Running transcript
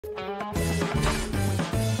Hey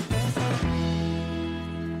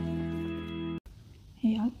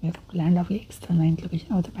all, welcome to Land of Lakes, the 9th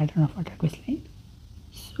location of the Patron of Water questline.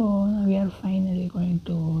 So now we are finally going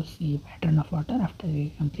to see Patron of Water after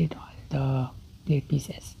we complete all the plate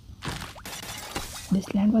pieces.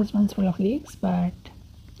 This land was once full of lakes, but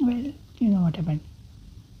well, you know what happened.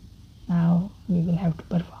 Now we will have to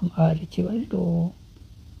perform a ritual to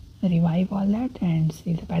revive all that and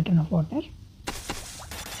see the Patron of Water.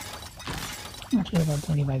 Not sure about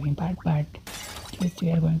the reviving part, but at least we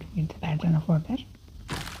are going to meet the Patron of Water.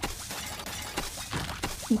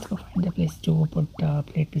 Let's go find the place to put the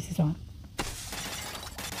plate pieces on.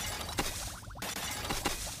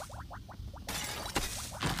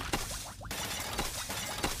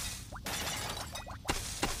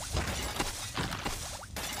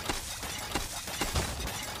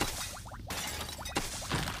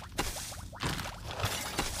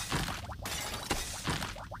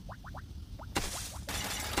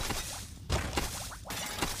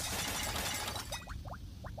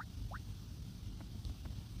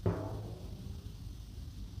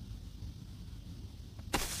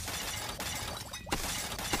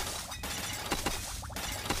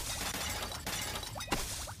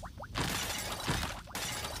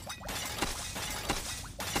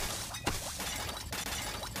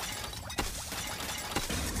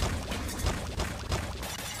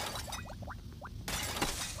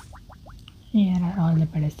 Here are all the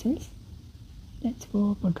pedestals. Let's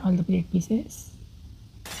go put all the plate pieces.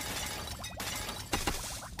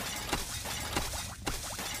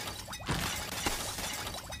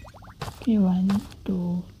 Okay, 1,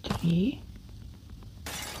 2, 3,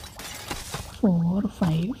 4,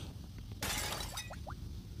 5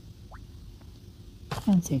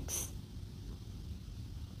 and 6.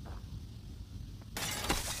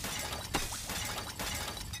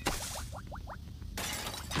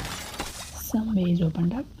 Some ways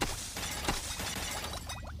opened up.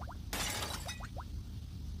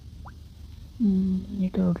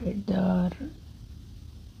 Need to rotate the...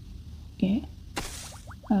 Okay.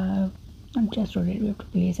 Not just rotate, we have to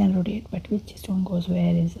place and rotate, but which stone goes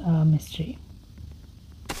where is a mystery.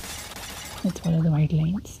 Let's follow the white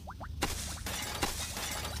lines.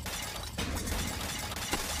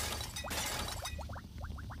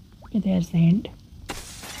 Okay, there's the end.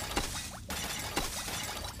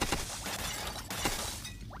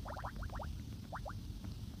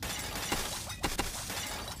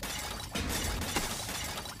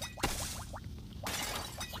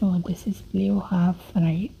 So this is blue half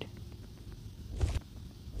right,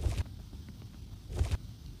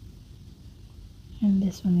 and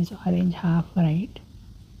this one is orange half right.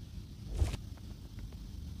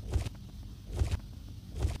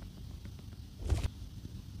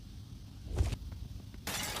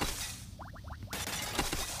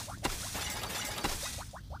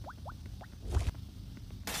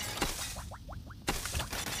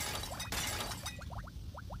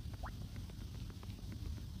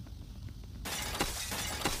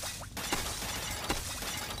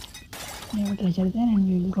 We have a treasure there and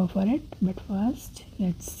we will go for it, but first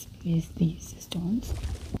let's place these stones.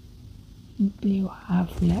 Blue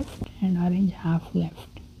half left and orange half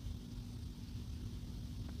left.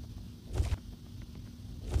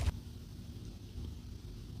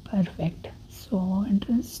 Perfect. So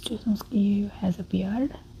entrance to some cave has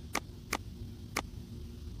appeared.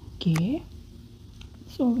 Okay.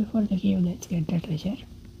 So before the cave, let's get the treasure.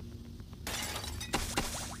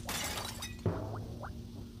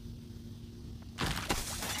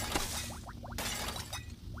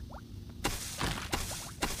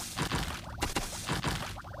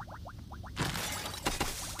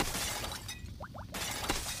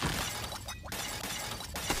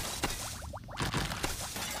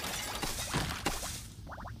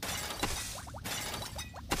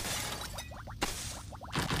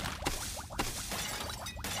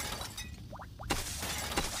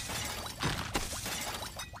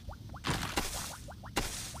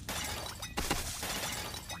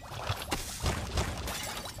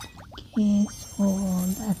 Okay, so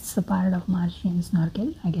that's the part of Martian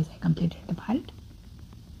snorkel. I guess I completed the part.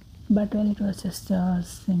 But well, it was just a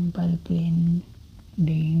simple plain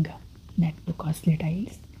digging that took costly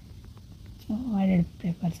tiles. So I did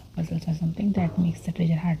prefer some puzzles or something that makes the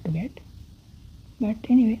treasure hard to get. But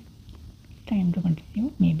anyway, time to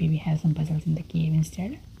continue. Maybe we have some puzzles in the cave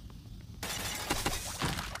instead.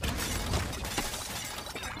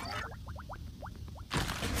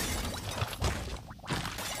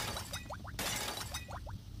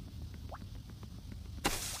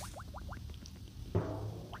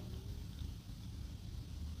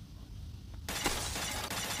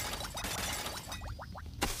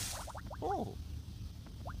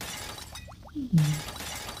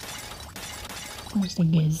 Course,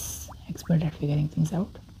 Diggy is expert at figuring things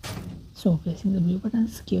out. So pressing the blue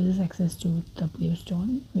buttons gives us access to the blue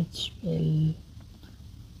stone, which will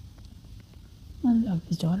unlock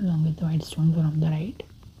this door along with the white stone from the right.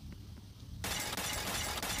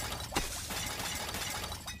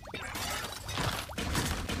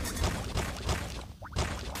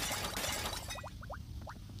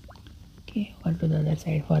 Okay, over to the other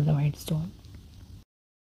side for the white stone.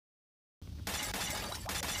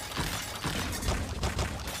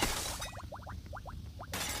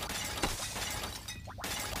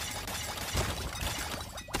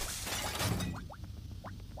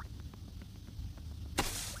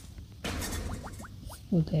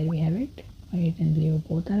 So there we have it, white and blue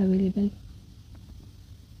both are available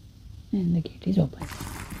and the gate is open.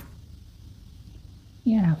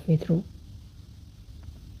 We are halfway through.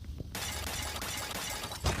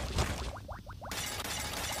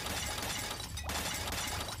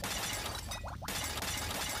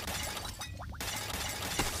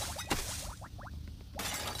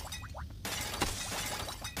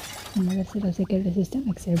 Another set of security system,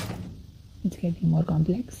 except it's getting more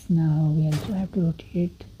complex. Now we also have to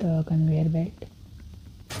rotate the conveyor belt.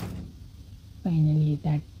 Finally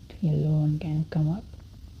that yellow one can come up.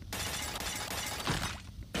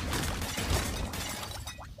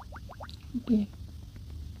 Okay,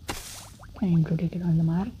 time to take it on the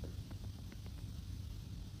mark.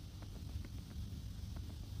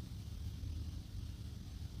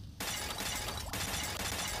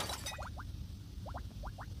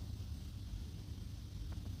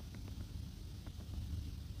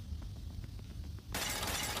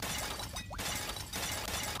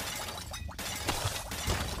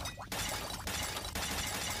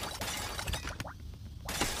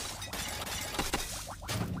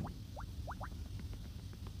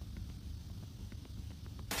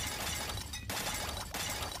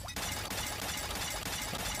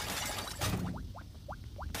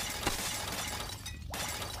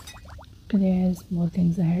 There's more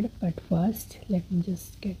things ahead, but first let me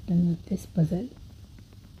just get done with this puzzle.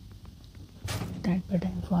 That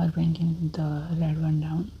button for bringing the red one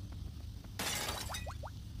down.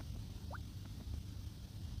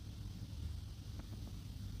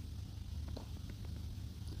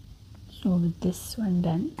 So with this one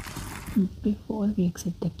done, before we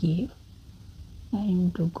exit the cave,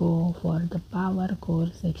 time to go for the power core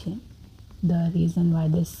section. The reason why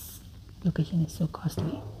this location is so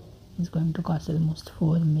costly is going to cost almost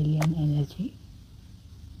 4 million energy.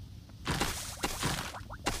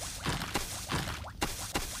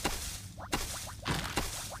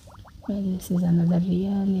 Well, this is another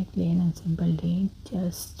really plain and simple lead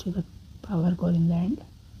just to the power core in the end.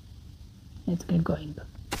 Let's get going.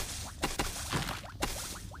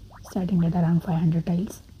 Starting at around 500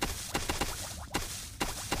 tiles.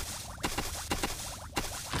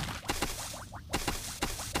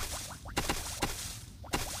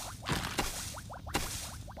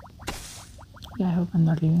 I hope I'm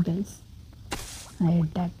not leaving tiles. I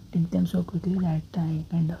did them so quickly that I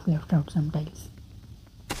kind of left out some tiles.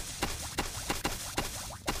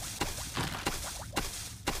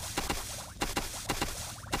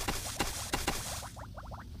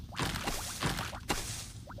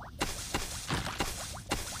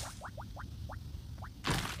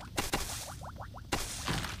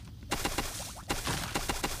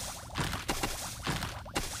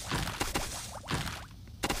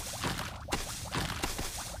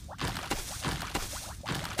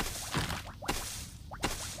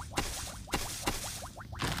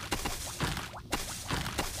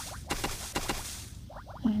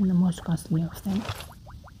 And the most costly of them,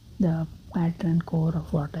 the Patron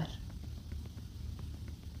of Water.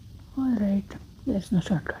 Alright, there's no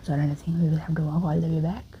shortcuts or anything, we will have to walk all the way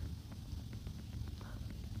back.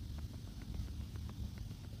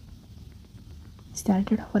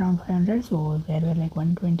 Started off around 500, so there were like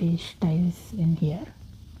 120-ish tiles in here.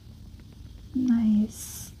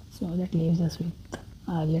 Nice, so that leaves us with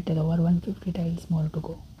a little over 150 tiles more to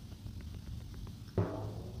go.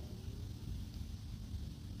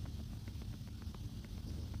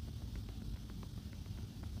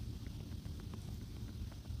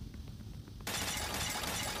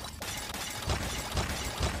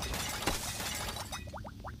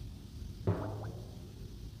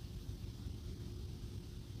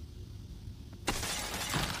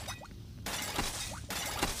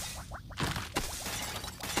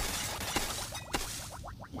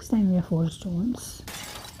 This time we have 4 stones.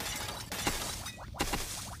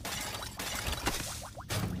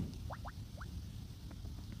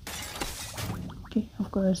 Okay,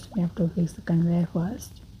 of course we have to fix the conveyor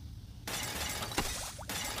first.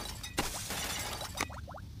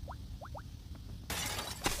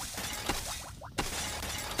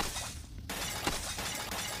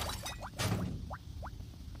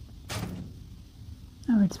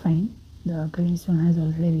 fine. The green stone has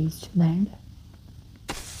already reached the end.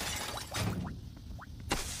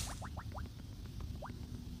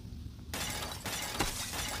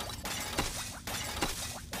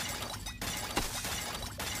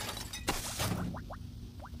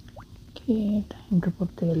 Okay, time to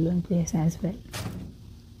put the yellow in place as well.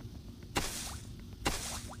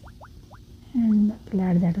 And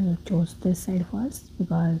glad that I chose this side first,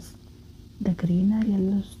 because the green or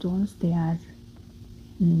yellow stones, they are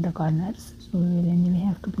in the corners, so we will anyway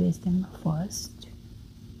have to place them first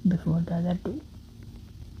before the other two.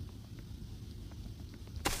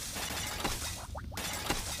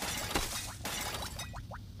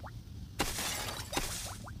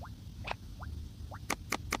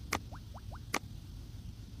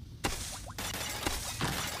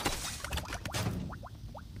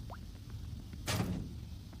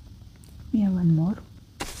 We have one more.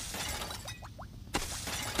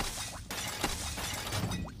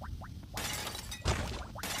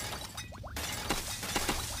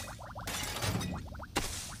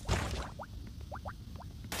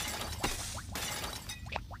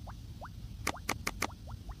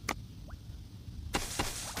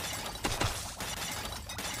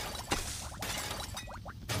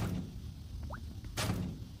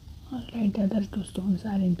 Alright, the other two stones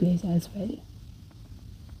are in place as well.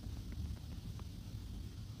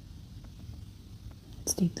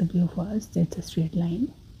 Let's take the blue first, it's a straight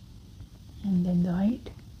line, and then the white.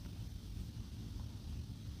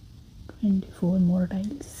 24 more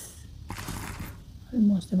tiles,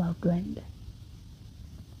 almost about to end.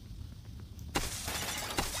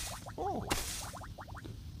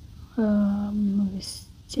 We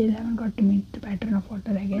still haven't got to meet the pattern of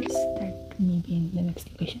water, I guess. That may be in the next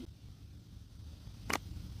location.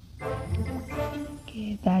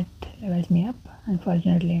 Okay, that levels me up.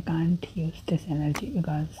 Unfortunately, I can't use this energy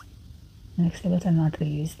because the next levels are not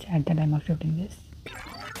released at the time of shooting this.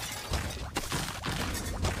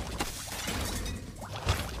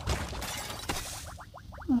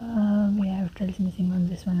 We have tiles missing on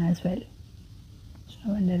this one as well, so I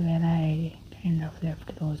wonder where I kind of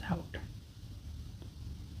left those out.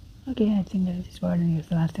 Okay, I think I'll just go ahead and use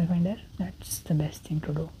the master finder. That's the best thing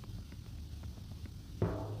to do.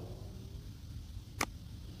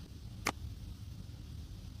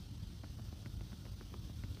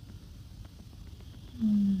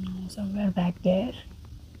 Somewhere back there.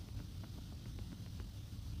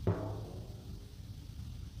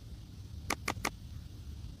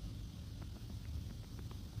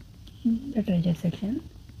 The treasure section.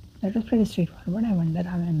 That was pretty straightforward. I wonder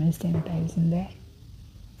how I missed any tiles in there.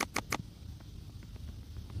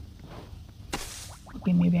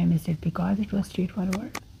 Okay, maybe I missed it because it was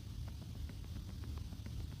straightforward.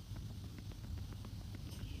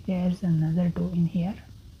 See, there's another two in here.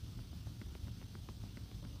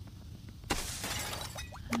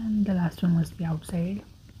 And the last one must be outside.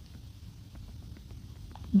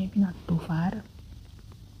 Maybe not too far.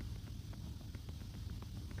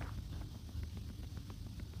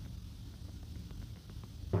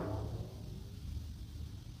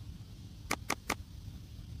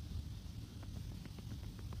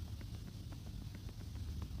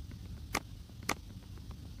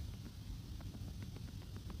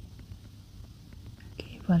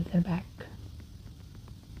 Okay, further back.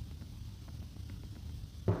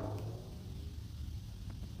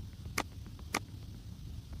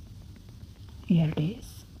 Here it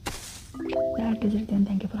is. That is it then.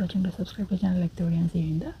 Thank you for watching. Do subscribe to the channel, like the video, and see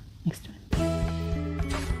you in the next one.